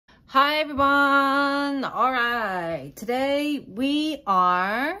Hi everyone! Alright, today we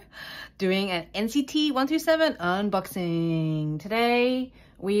are doing an NCT 127 unboxing. Today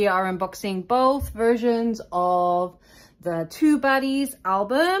we are unboxing both versions of the two Baddies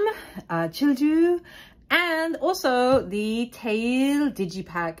album, Chilju, and also the Taeil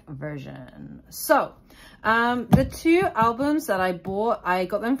Digipack version. So, the two albums that I bought, I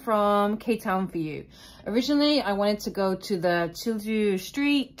got them from K-Town For You. Originally, I wanted to go to the Chilju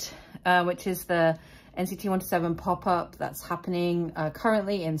Street, which is the NCT 127 pop-up that's happening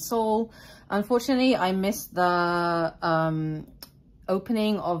currently in Seoul. Unfortunately, I missed the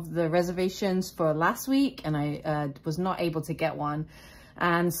opening of the reservations for last week, and I was not able to get one.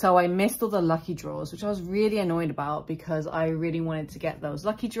 And so I missed all the lucky draws, which I was really annoyed about because I really wanted to get those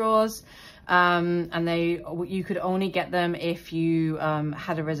lucky draws. And you could only get them if you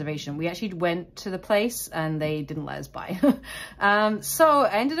had a reservation. We actually went to the place and they didn't let us buy. So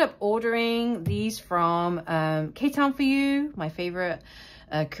I ended up ordering these from K-Town For You, my favorite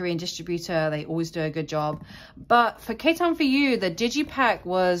Korean distributor. They always do a good job. But for K-Town For You, the Digipack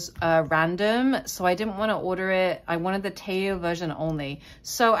was random, so I didn't want to order it. I wanted the Taeil version only.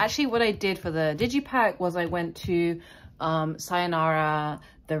 So actually what I did for the Digipack was I went to Sayonara,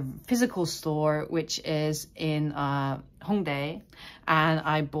 the physical store, which is in Hongdae, and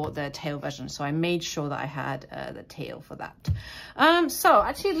I bought the Taeil version. So I made sure that I had the Taeil for that. So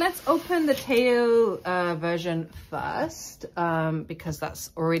actually let's open the Taeil version first, because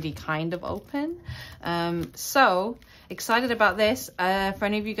that's already kind of open. So excited about this. For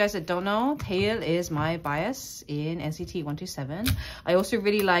any of you guys that don't know, Taeil is my bias in NCT 127. I also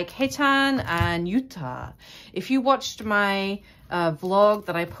really like Haechan and Yuta. If you watched my vlog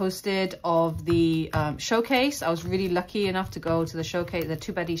that I posted of the showcase, I was really lucky enough to go to the showcase, the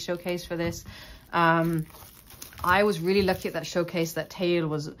two Baddies showcase for this. I was really lucky at that showcase that Taeil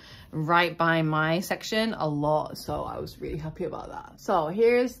was right by my section a lot, so I was really happy about that. So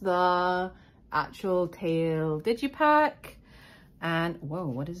here's the actual Taeil Digipack, and whoa,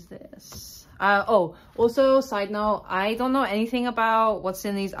 what is this? Oh, also side note, I don't know anything about what's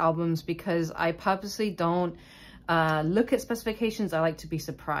in these albums because I purposely don't look at specifications. I like to be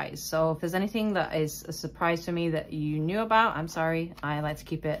surprised. So if there's anything that is a surprise for me that you knew about, I'm sorry. I like to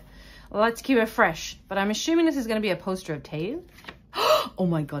keep it fresh. But I'm assuming this is going to be a poster of Taeil. Oh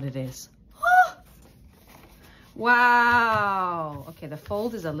my god, it is. Wow. Okay, the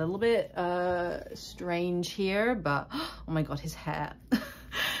fold is a little bit strange here, but oh my god, his hair.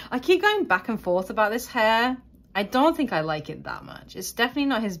 I keep going back and forth about this hair. I don't think I like it that much. It's definitely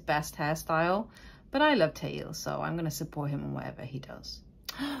not his best hairstyle. But I love Taeil, so I'm going to support him in whatever he does.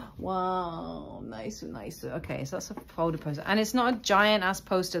 Wow, nice. Okay, so that's a folder poster. And it's not a giant-ass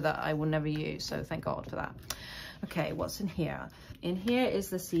poster that I will never use, so thank God for that. Okay, what's in here? In here is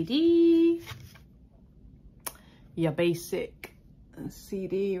the CD. Your basic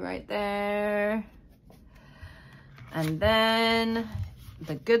CD right there. And then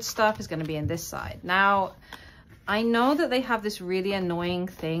the good stuff is going to be in this side. Now, I know that they have this really annoying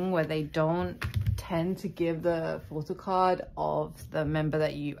thing where they don't tend to give the photo card of the member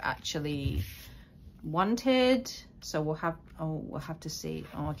that you actually wanted, so we'll have to see.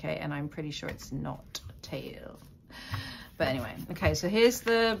 Oh, okay, and I'm pretty sure it's not Taeil, but anyway. Okay, so here's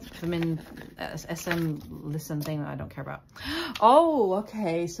the SM listen thing that I don't care about. Oh,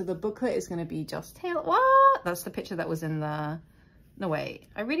 okay, so the booklet is going to be just Taeil. What? That's the picture that was in the, no wait,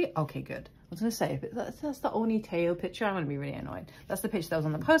 okay, good. I was going to say, if that's the only Taeil picture, I'm going to be really annoyed. That's the picture that was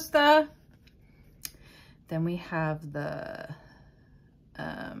on the poster. Then we have the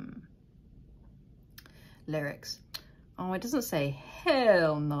lyrics. Oh, it doesn't say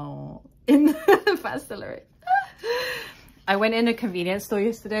hell no in the faster lyric. I went in a convenience store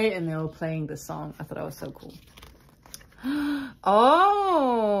yesterday and they were playing this song. I thought that was so cool.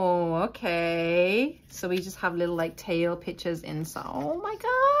 Oh, okay. So we just have little like Taeil pictures inside. Oh my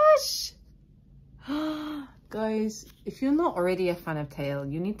gosh. Guys, if you're not already a fan of Taeil,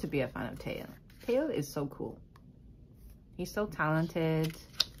 you need to be a fan of Taeil. Taeil is so cool. He's so talented.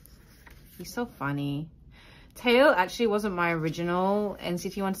 He's so funny. Taeil actually wasn't my original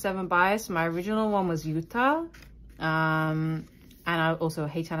NCT 127 bias. My original one was Yuta. And I also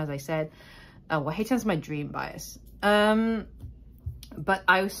Haechan, as I said. Well, Haechan's my dream bias. But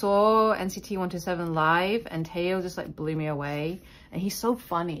I saw NCT 127 live and Taeil just like blew me away. And he's so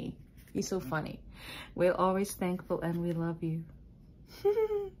funny. He's so funny. We're always thankful and we love you.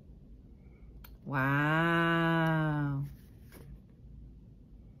 Wow.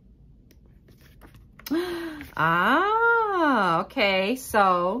 Ah, okay.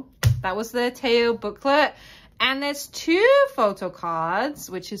 So that was the Taeil booklet. And there's 2 photo cards,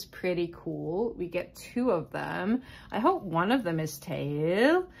 which is pretty cool. We get 2 of them. I hope one of them is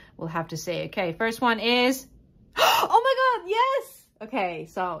Taeil. We'll have to say. Okay, first one is... Oh my god, yes! Okay,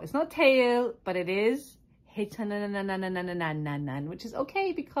 so it's not Taeil, but it is Haechan, which is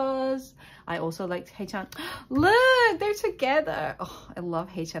okay because I also liked Haechan. Look, they're together. Oh, I love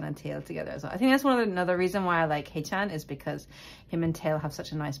Haechan and Taeil together as well. I think that's another reason why I like Haechan is because him and Taeil have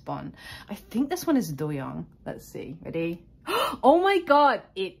such a nice bond. I think this one is Doyoung. Let's see. Ready? Oh my god,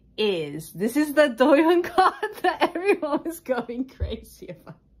 it is. This is the Doyoung card that everyone was going crazy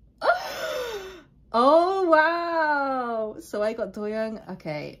about. Oh wow. So I got Doyoung.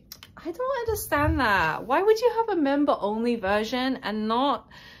 Okay. I don't understand that. Why would you have a member only version and not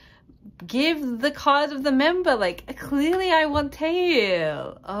give the card of the member? Like, clearly I want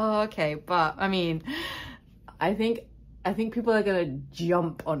Taeil. Oh, okay. But I mean, I think people are gonna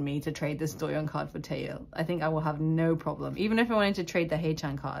jump on me to trade this Doyoung card for Taeil. I think I will have no problem. Even if I wanted to trade the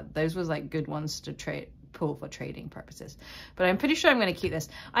Haechan card, those was like good ones to pull for trading purposes. But I'm pretty sure I'm going to keep this.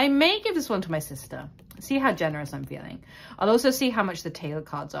 I may give this one to my sister. See how generous I'm feeling. I'll also see how much the Taeil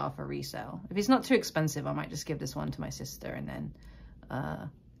cards are for resale. If it's not too expensive, I might just give this one to my sister and then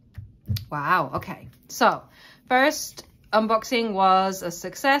wow. Okay, so first unboxing was a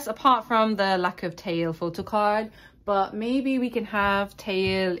success apart from the lack of Taeil photo card, but maybe we can have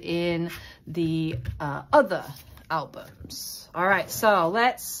Taeil in the other albums. All right, so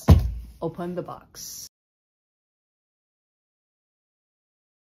let's open the box.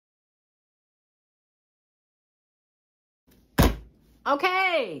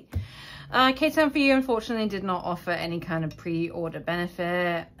 Okay, K10 for You unfortunately did not offer any kind of pre-order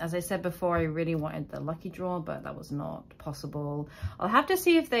benefit. As I said before, I really wanted the lucky draw, but that was not possible. I'll have to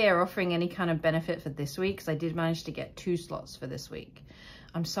see if they are offering any kind of benefit for this week, because I did manage to get 2 slots for this week.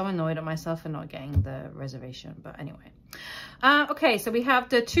 I'm so annoyed at myself for not getting the reservation, but anyway. Okay, so we have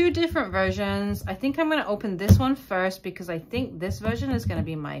the 2 different versions. I think I'm going to open this one first because I think this version is going to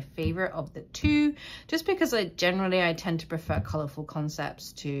be my favorite of the 2, just because I tend to prefer colorful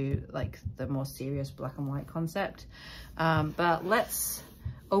concepts to like the more serious black and white concept. But let's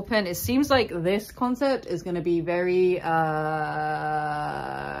open. It seems like this concept is going to be very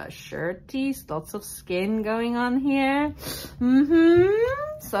shirty, lots of skin going on here.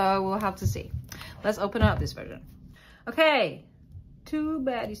 So we'll have to see. Let's open up this version. Okay, 2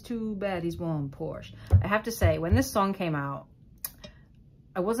 baddies, 1 Porsche. I have to say, when this song came out,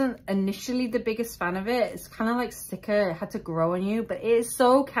 I wasn't initially the biggest fan of it. It's kind of like Sticker. It had to grow on you, but it is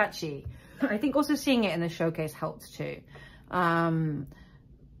so catchy. I think also seeing it in the showcase helped too.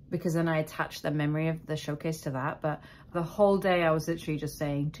 Because then I attached the memory of the showcase to that. But the whole day I was literally just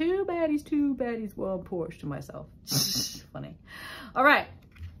saying 2 baddies, 1 Porsche to myself. Funny. All right,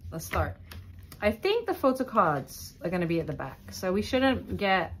 let's start. I think the photo cards are going to be at the back, so we shouldn't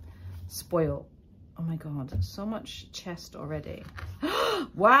get spoiled. Oh my god, so much chest already.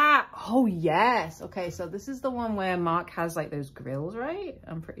 Wow. Oh yes. Okay, so this is the one where Mark has like those grills, right?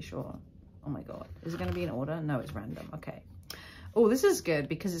 I'm pretty sure. Oh my god, is it going to be in order? No, it's random. Okay. Oh, this is good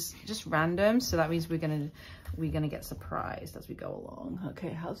because it's just random, so that means we're gonna get surprised as we go along.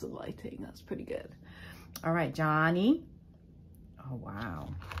 Okay, how's the lighting? That's pretty good. All right, Johnny. Oh wow.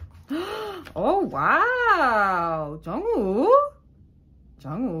 Oh wow, Jungwoo.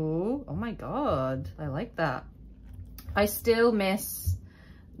 Oh my god, I like that. I still miss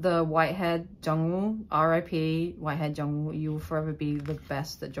the whitehead Jungwoo. R.I.P. whitehead Jungwoo. You will forever be the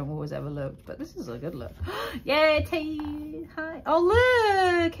best that Jungwoo has ever looked. But this is a good look. Yay, Taeil. Hi. Oh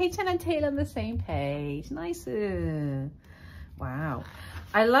look, K10 and Taeil on the same page. Nice. Wow.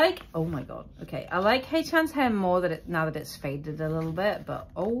 I like, oh my god, okay, I like Haechan's hair more now that it's faded a little bit, but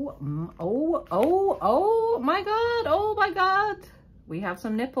oh my god, we have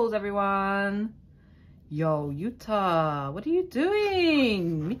some nipples, everyone. Yo, Yuta, what are you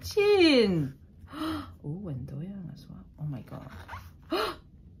doing? Michin. Oh, and Doyoung as well. Oh my god.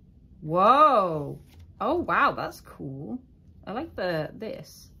 Whoa. Oh wow, that's cool. I like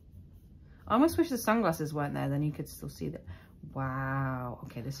this. I almost wish the sunglasses weren't there, then you could still see that. Wow.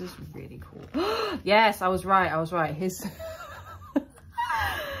 Okay, this is really cool. Yes, I was right. His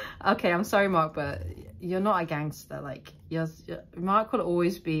okay, I'm sorry, Mark, but you're not a gangster. Like, Mark will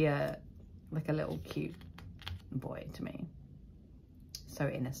always be like a little cute boy to me. So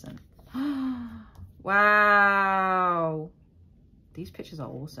innocent. Wow. These pictures are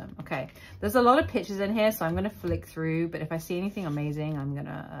awesome. Okay, there's a lot of pictures in here, so I'm gonna flick through, but if I see anything amazing, I'm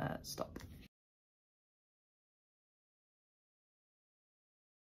gonna stop.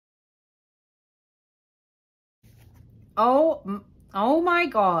 Oh my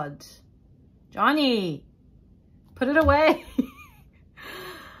god, Johnny, Put it away.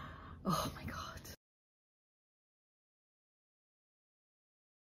 Oh my God.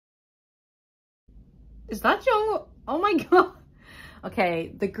 Is that Jungwoo? Oh my God.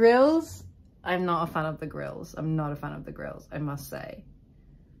 Okay, the grills. I'm not a fan of the grills. I'm not a fan of the grills, I must say.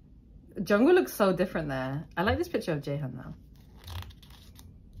 Jungwoo looks so different there. I like this picture of Jaehyun now.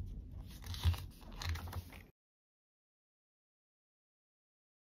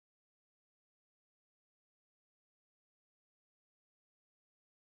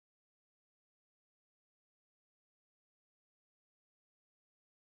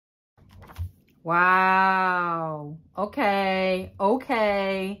 Wow. Okay.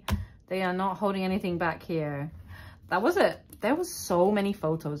 Okay. They are not holding anything back here. That was it. There was so many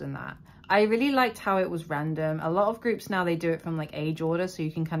photos in that. I really liked how it was random. A lot of groups now, they do it from like age order, so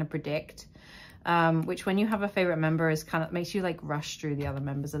you can kind of predict, which when you have a favorite member is kind of makes you like rush through the other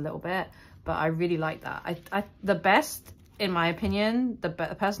members a little bit. But I really like that. The best, in my opinion, the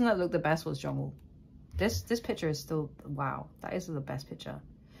person that looked the best was Jungwoo. This picture is still, wow, that is the best picture.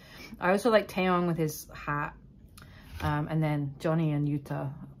 I also like Taeyong with his hat, and then Johnny and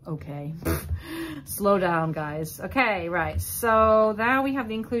Yuta. Okay. Slow down, guys. Okay, right. So now we have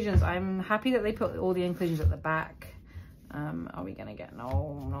the inclusions. I'm happy that they put all the inclusions at the back. Are we gonna get,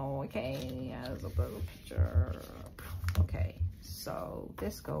 no, okay. Yeah, there's a little picture. Okay, so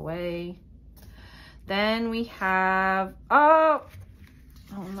this go away. Then we have, oh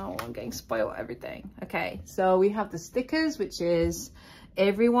no, I'm getting spoiled everything. Okay, so we have the stickers, which is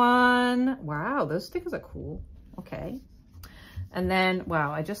everyone. Wow, those stickers are cool. Okay. And then,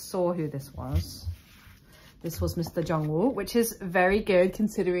 wow, I just saw who this was. This was Mr. Jungwoo, which is very good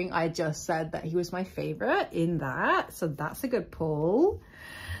considering I just said that he was my favorite in that. So that's a good pull.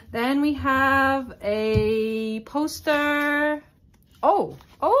 Then we have a poster. Oh,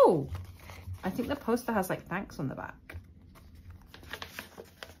 I think the poster has like thanks on the back.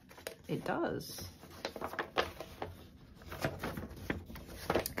 It does.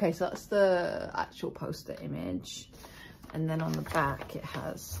 Okay, so that's the actual poster image. And then on the back, it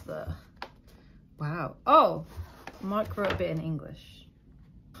has the, wow. Oh, Mark wrote a bit in English.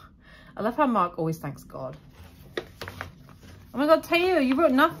 I love how Mark always thanks God. Oh my God, Taeil, you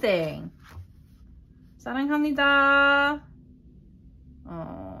wrote nothing. 사랑합니다.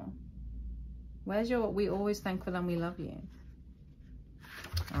 Oh, where's your, we always thankful and we love you.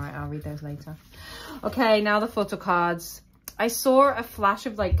 All right, I'll read those later. Okay, now the photo cards. I saw a flash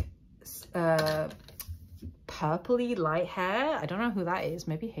of like, purpley light hair. I don't know who that is.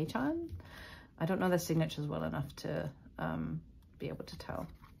 Maybe Haechan? I don't know their signatures well enough to be able to tell.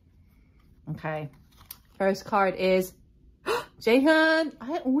 Okay. First card is Jaehyun.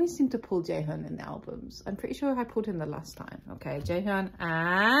 I always seem to pull Jaehyun in the albums. I'm pretty sure I pulled him the last time. Okay, Jaehyun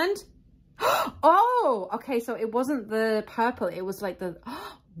and oh, okay, so it wasn't the purple. It was like the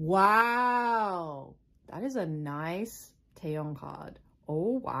wow. That is a nice Taeyong card.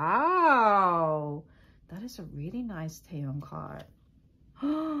 Oh, wow. That is a really nice Taeyong card.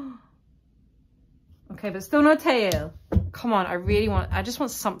 Okay, but still no Taeil. Come on, I just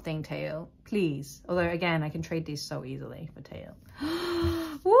want something Taeil, please. Although again, I can trade these so easily for Taeil.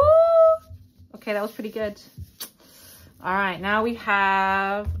 Woo! Okay, that was pretty good. All right, now we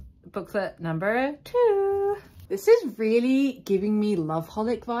have booklet number 2. This is really giving me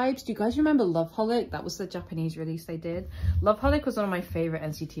Loveholic vibes. Do you guys remember Loveholic? That was the Japanese release they did. Loveholic was one of my favorite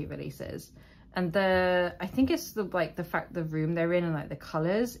NCT releases. And I think it's the room they're in and like the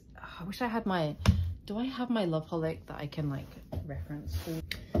colors. Oh, I wish I had do I have my Loveholic that I can like reference?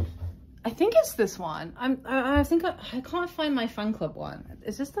 I think it's this one. I think I can't find my fan club one.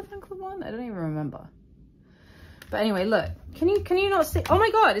 Is this the fan club one? I don't even remember. But anyway, look, can you not see? Oh my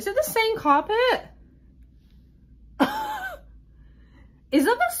God, is it the same carpet? Is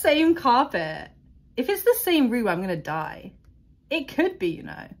that the same carpet? If it's the same room, I'm gonna die. It could be, you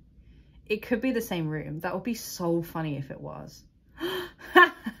know. It could be the same room. That would be so funny if it was.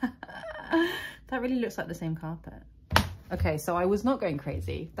 That really looks like the same carpet. Okay, so I was not going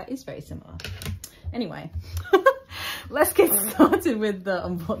crazy. That is very similar. Anyway, let's get started with the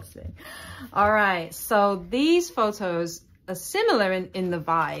unboxing. All right, so these photos are similar in the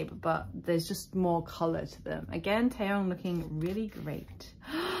vibe, but there's just more color to them. Again, Taeyong looking really great.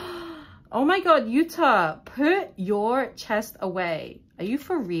 Oh my God, Yuta, put your chest away. Are you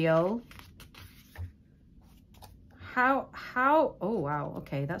for real? How, oh wow,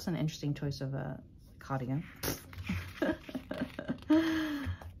 okay, that's an interesting choice of a cardigan.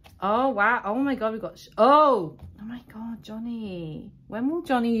 Oh wow, oh my God, we got, oh my God, Johnny. When will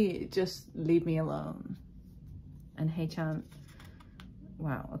Johnny just leave me alone? And Haechan,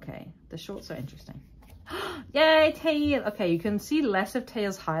 wow, okay, the shorts are interesting. Yay, Taeil. Okay, you can see less of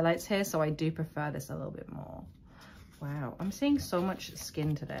Taeil's highlights here, so I do prefer this a little bit more. Wow, I'm seeing so much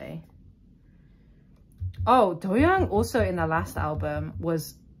skin today. Oh, Doyoung also in the last album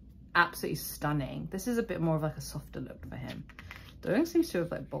was absolutely stunning. This is a bit more of like a softer look for him. Doyoung seems to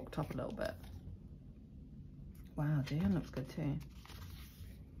have like bulked up a little bit. Wow, Doyoung looks good too.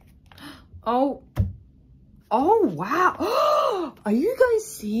 Oh wow. Are you guys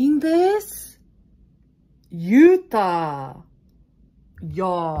seeing this? Yuta.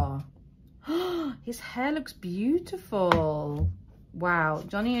 Yeah. His hair looks beautiful. Wow,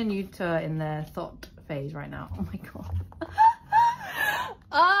 Johnny and Yuta in their thought phase right now. Oh my god.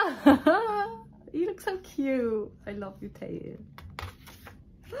 Ah, you look so cute. I love you, Taeil.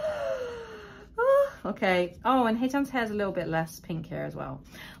 Okay. Oh, and Haechan's hair is a little bit less pink here as well.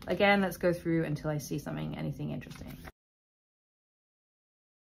 Again, let's go through until I see anything interesting.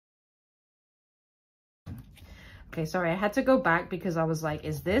 Okay, sorry, I had to go back because I was like,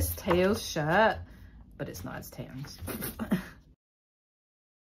 is this Taeil's shirt? But it's not, it's Taeyoung's.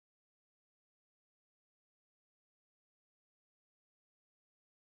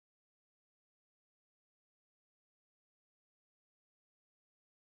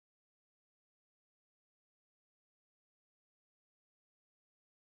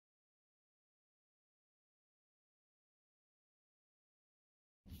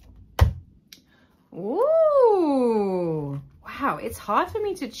 Ooh, wow, it's hard for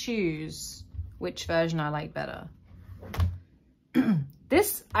me to choose which version I like better.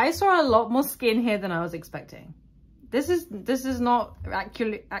 I saw a lot more skin here than I was expecting. This is not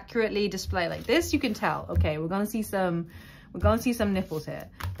accurately displayed like this. You can tell. Okay, we're gonna see some nipples here.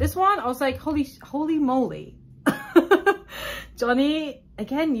 This one, I was like, holy moly. Johnny,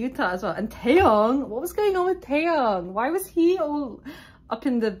 again, Yuta as well, and Taeyoung. What was going on with Taeyoung? Why was he all up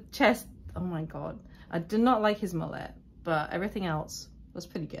in the chest? Oh my god, I did not like his mullet, but everything else was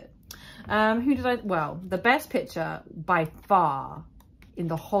pretty good. Well, the best picture by far in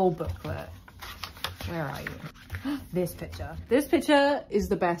the whole booklet. Where are you? This picture is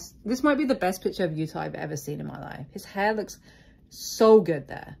the best. This might be the best picture of Yuta I've ever seen in my life. His hair looks so good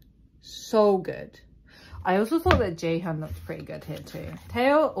there, so good. I also thought that Jaehyun looked pretty good here too.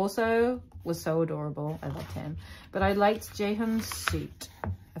 Taeil also was so adorable. I loved him, but I liked Jaehyun's suit.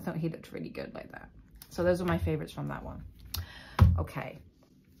 I thought he looked really good like that. So those are my favorites from that one. Okay.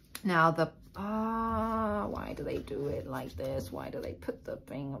 Now why do they do it like this? Why do they put the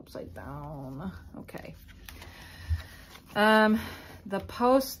thing upside down? Okay. The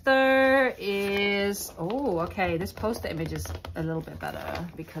poster is, oh, okay. This poster image is a little bit better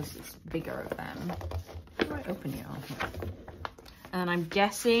because it's bigger of them. How do I open it on here? And I'm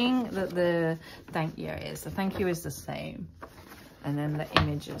guessing that the thank you is the same. And then the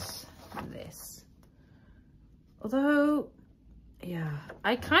image is this. Although, yeah,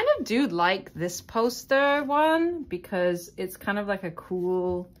 I kind of do like this poster one because it's kind of like a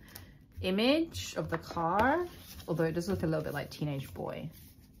cool image of the car. Although it does look a little bit like Teenage Boy.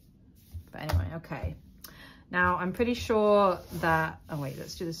 But anyway, okay. Now, I'm pretty sure that... Oh, wait,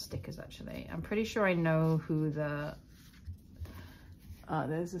 let's do the stickers, actually. I'm pretty sure I know who the...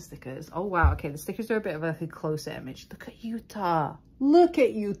 there's the stickers. Oh, wow. Okay, the stickers are a bit of a closer image. Look at Yuta. Look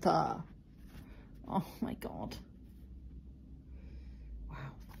at Yuta. Oh, my God.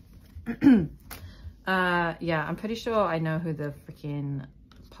 Wow. Yeah, I'm pretty sure I know who the freaking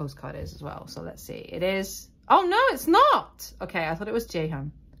postcard is as well. So let's see. It is... Oh, no, it's not. Okay, I thought it was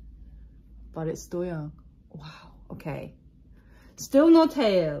Jaehyun. But it's Doyoung. Wow, okay. Still no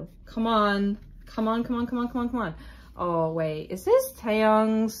Taeil. Come on. Come on, come on, come on, come on, come on. Oh, wait. Is this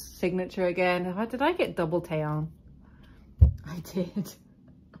Taeyoung's signature again? Did I get double Taeyoung? I did.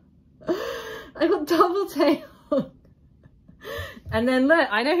 I got double Taeyoung. And then look,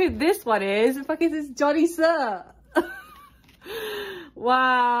 I know who this one is. The fuck is this Johnny Sir?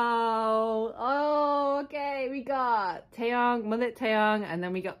 Wow. Oh, okay. We got Taeyoung, mullet Taeyoung, and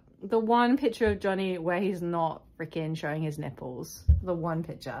then we got the one picture of Johnny where he's not freaking showing his nipples. The one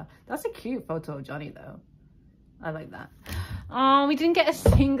picture. That's a cute photo of Johnny though. I like that. Oh, we didn't get a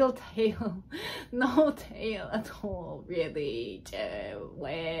single Taeil. No Taeil at all, really.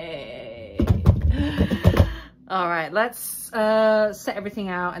 Way. All right, let's set everything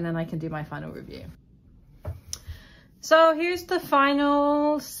out and then I can do my final review. So here's the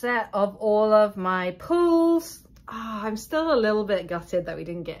final set of all of my pulls. Oh, I'm still a little bit gutted that we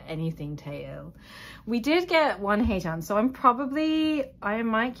didn't get anything Taeil. We did get one Haechan, so I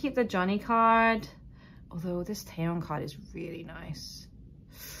might keep the Johnny card. Although this Taeyoung card is really nice.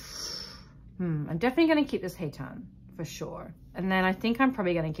 I'm definitely going to keep this Haechan for sure. And then I think I'm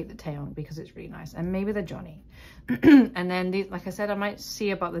probably going to keep the Taeil because it's really nice. And maybe the Johnny. And then, these, like I said, I might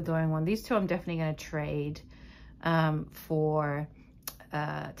see about the Doyoung one. These two I'm definitely going to trade for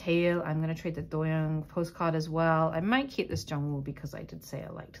Taeil. I'm going to trade the Doyoung postcard as well. I might keep this Jungwoo because I did say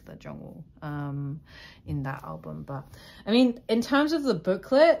I liked the Jungwoo in that album. But, I mean, in terms of the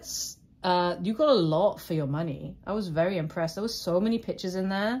booklets, you got a lot for your money. I was very impressed. There was so many pictures in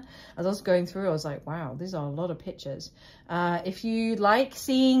there. As I was going through, I was like, wow, these are a lot of pictures. If you like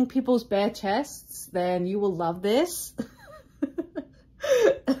seeing people's bare chests, then you will love this.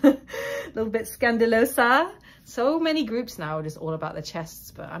 A little bit scandalosa. So many groups now are just all about the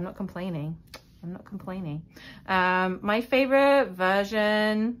chests, but I'm not complaining. I'm not complaining. My favorite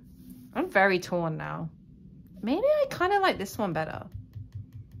version, I'm very torn now. Maybe I kind of like this one better.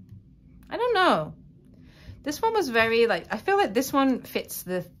 I don't know. This one was very like, I feel like this one fits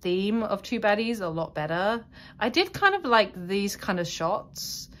the theme of Two Baddies a lot better. I did kind of like these kind of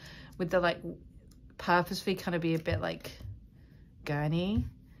shots with the like purposefully kind of be a bit like gurney.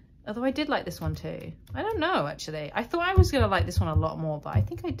 Although I did like this one too. I don't know actually. I thought I was going to like this one a lot more, but I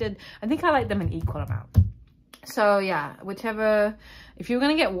think I did. I think I like them in equal amount. So yeah, whichever, if I was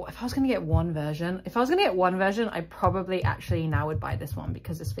going to get one version, I probably actually now would buy this one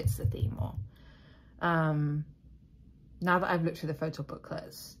because this fits the theme more. Now that I've looked through the photo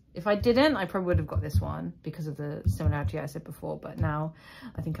booklets. If I didn't, I probably would have got this one because of the similarity I said before, but now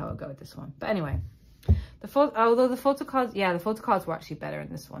I think I will go with this one. But anyway, although the photo cards, yeah, the photo cards were actually better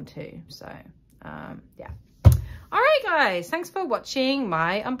in this one too. So, yeah. All right, guys, thanks for watching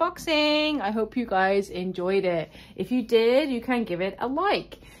my unboxing. I hope you guys enjoyed it. If you did, you can give it a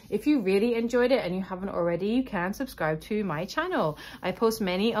like. If you really enjoyed it and you haven't already, you can subscribe to my channel. I post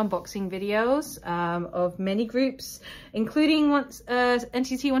many unboxing videos of many groups, including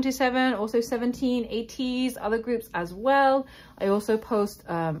NCT 127, also 17, 80s, other groups as well. I also post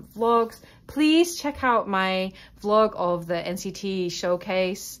vlogs. Please check out my vlog of the NCT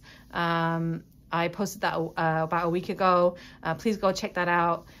showcase. I posted that about a week ago. Please go check that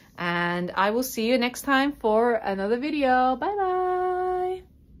out. And I will see you next time for another video. Bye bye.